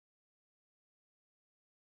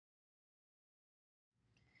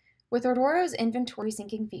With Ordoro's inventory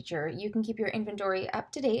syncing feature, you can keep your inventory up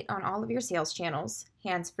to date on all of your sales channels,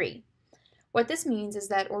 hands-free. What this means is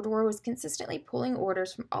that Ordoro is consistently pulling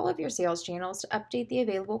orders from all of your sales channels to update the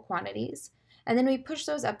available quantities, and then we push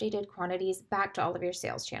those updated quantities back to all of your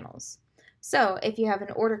sales channels. So if you have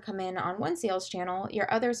an order come in on one sales channel,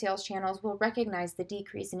 your other sales channels will recognize the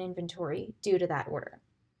decrease in inventory due to that order.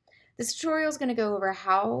 This tutorial is going to go over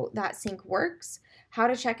how that sync works, how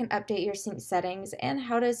to check and update your sync settings, and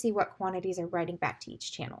how to see what quantities are writing back to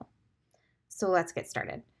each channel. So let's get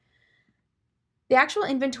started. The actual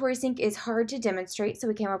inventory sync is hard to demonstrate, so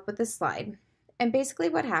we came up with this slide. And basically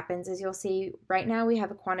what happens is you'll see right now we have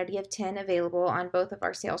a quantity of 10 available on both of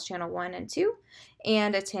our sales channel 1 and 2,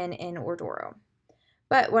 and a 10 in Ordoro.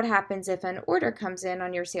 But what happens if an order comes in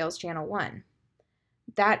on your sales channel 1?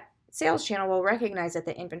 That sales channel will recognize that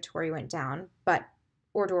the inventory went down, but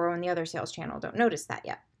Ordoro and the other sales channel don't notice that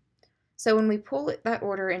yet. So when we pull that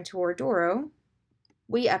order into Ordoro,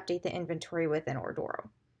 we update the inventory within Ordoro.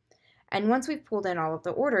 And once we've pulled in all of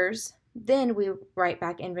the orders, then we write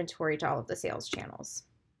back inventory to all of the sales channels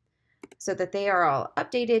so that they are all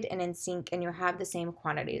updated and in sync, and you have the same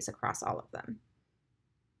quantities across all of them.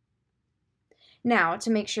 Now, to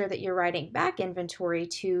make sure that you're writing back inventory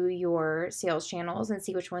to your sales channels and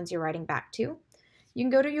see which ones you're writing back to, you can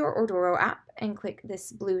go to your Ordoro app and click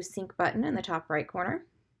this blue sync button in the top right corner.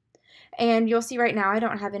 And you'll see right now I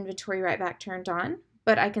don't have inventory write back turned on,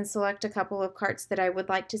 but I can select a couple of carts that I would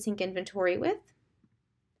like to sync inventory with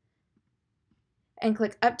and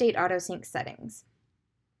click Update Auto Sync Settings.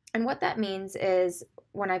 And what that means is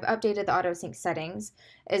when I've updated the auto sync settings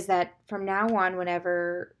is that from now on,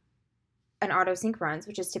 whenever an auto sync runs,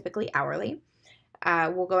 which is typically hourly,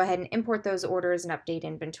 we'll go ahead and import those orders and update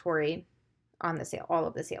inventory on all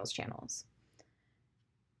of the sales channels.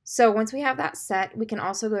 So once we have that set, we can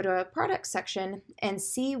also go to a product section and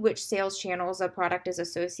see which sales channels a product is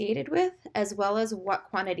associated with, as well as what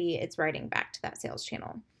quantity it's writing back to that sales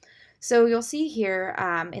channel. So you'll see here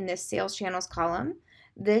in this sales channels column,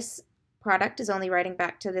 this product is only writing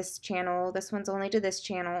back to this channel, this one's only to this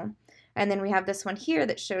channel, and then we have this one here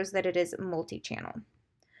that shows that it is multi-channel.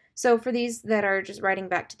 So for these that are just writing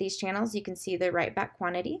back to these channels, you can see the write back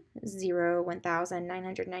quantity, 0,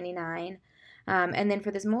 1,999. And then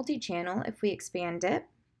for this multi-channel, if we expand it,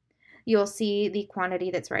 you'll see the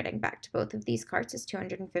quantity that's writing back to both of these carts is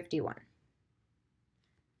 251.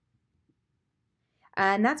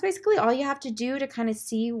 And that's basically all you have to do to kind of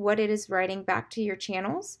see what it is writing back to your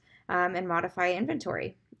channels and modify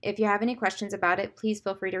inventory. If you have any questions about it, please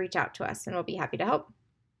feel free to reach out to us and we'll be happy to help.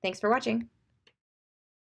 Thanks for watching.